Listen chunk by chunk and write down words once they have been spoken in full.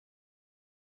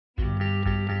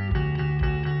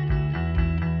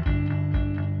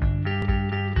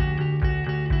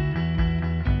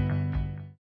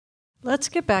Let's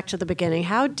get back to the beginning.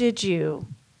 How did you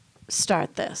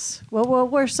start this? What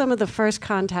were some of the first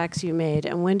contacts you made,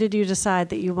 and when did you decide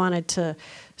that you wanted to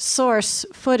source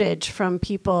footage from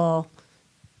people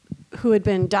who had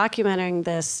been documenting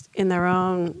this in their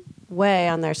own way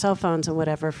on their cell phones and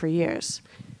whatever for years?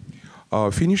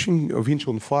 Finishing Winch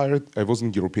on Fire, I was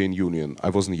in the European Union, I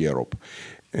was in Europe.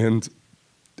 And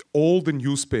all the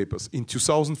newspapers in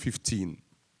 2015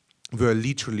 were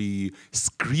literally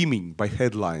screaming by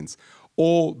headlines,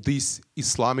 all these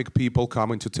Islamic people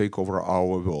coming to take over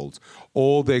our world,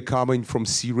 or they're coming from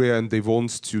Syria and they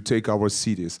want to take our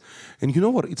cities. And you know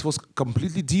what? It was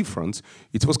completely different.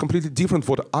 It was completely different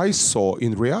what I saw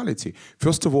in reality.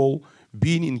 First of all,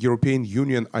 being in European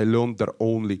Union, I learned that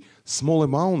only small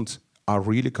amount are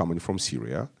really coming from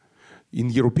Syria. In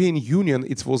European Union,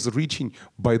 it was reaching,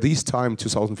 by this time,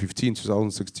 2015,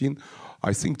 2016,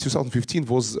 I think 2015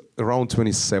 was around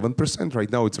 27%.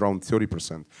 Right now, it's around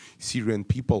 30%. Syrian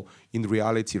people, in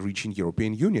reality, reaching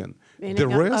European Union. Meaning the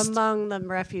rest, among the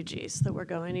refugees that were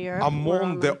going to Europe?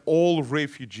 among the all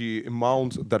refugee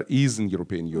amount that is in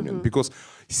European Union. Because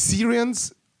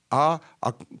Syrians are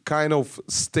kind of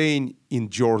staying in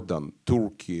Jordan,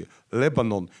 Turkey,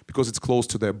 Lebanon, because it's close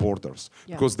to their borders,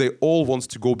 because they all want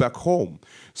to go back home.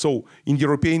 So in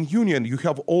European Union, you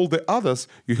have all the others.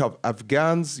 You have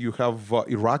Afghans, you have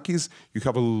Iraqis, you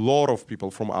have a lot of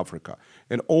people from Africa,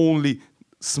 and only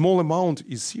small amount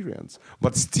is Syrians.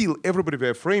 But still, everybody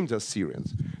were framed as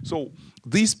Syrians. So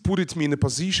this put me in a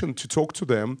position to talk to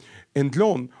them and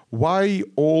learn why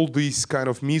all this kind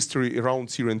of mystery around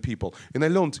Syrian people. And I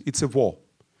learned it's a war.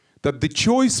 That the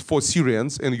choice for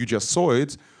Syrians, and you just saw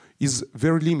it, is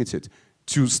very limited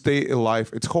to stay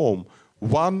alive at home.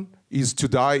 One is to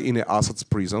die in Assad's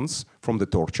prisons from the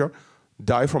torture,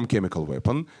 die from chemical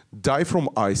weapon, die from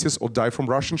ISIS, or die from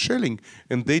Russian shelling.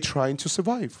 And they trying to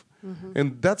survive.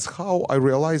 And that's how I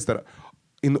realized that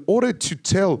in order to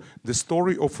tell the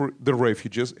story of the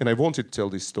refugees, and I wanted to tell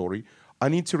this story, I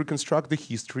need to reconstruct the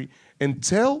history and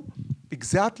tell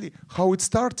exactly how it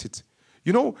started.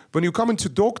 You know, when you come into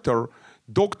doctor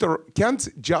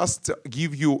can't just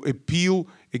give you a pill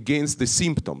against the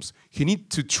symptoms. He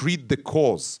needs to treat the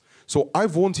cause. So I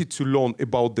wanted to learn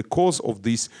about the cause of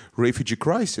this refugee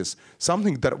crisis,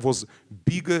 something that was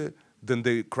bigger than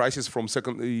the crisis from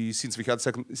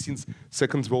since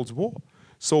Second World War.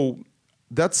 So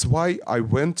that's why I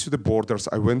went to the borders.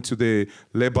 I went to the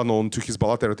Lebanon, to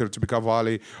Hezbollah territory, to Bekaa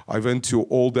Valley. I went to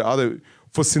all the other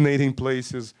fascinating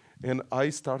places, and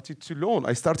I started to learn.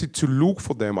 I started to look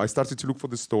for them. I started to look for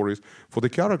the stories, for the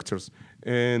characters,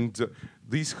 and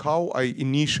this how I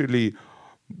initially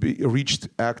reached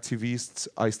activists.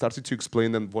 I started to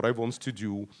explain them what I want to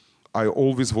do. I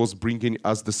always was bringing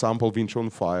as the sample Winch on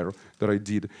Fire that I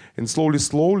did. And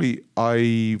slowly,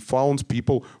 I found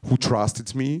people who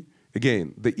trusted me.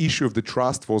 Again, the issue of the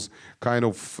trust was kind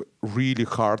of really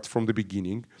hard from the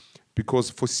beginning, because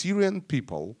for Syrian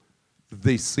people,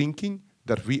 they thinking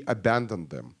that we abandoned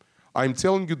them. I'm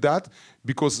telling you that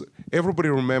because everybody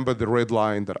remember the red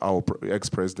line that our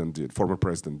ex-president did, former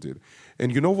president did.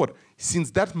 And you know what?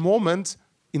 Since that moment,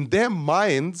 in their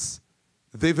minds,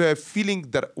 they were feeling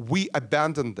that we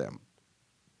abandoned them.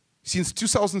 Since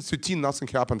 2013, nothing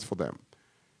happened for them.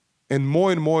 And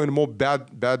more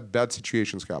bad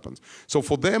situations happened. So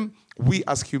for them, we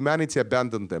as humanity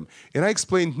abandoned them. And I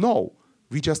explained, no,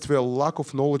 we just were lack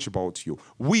of knowledge about you.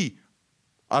 We,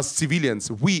 as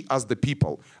civilians, we as the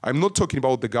people. I'm not talking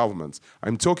about the governments.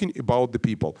 I'm talking about the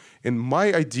people. And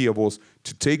my idea was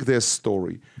to take their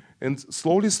story. And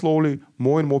slowly,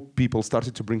 more and more people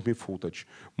started to bring me footage.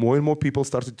 More and more people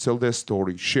started to tell their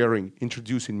story, sharing,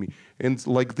 introducing me. And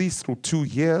like this, through 2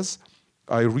 years,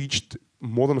 I reached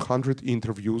more than 100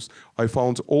 interviews. I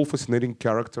found all fascinating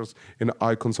characters and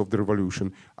icons of the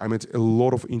revolution. I met a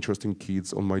lot of interesting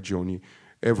kids on my journey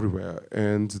everywhere.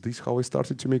 And this is how I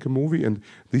started to make a movie. And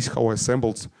this is how I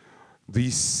assembled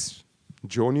this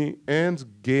journey and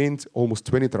gained almost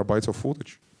 20 terabytes of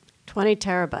footage. 20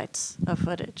 terabytes of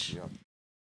footage. Yeah.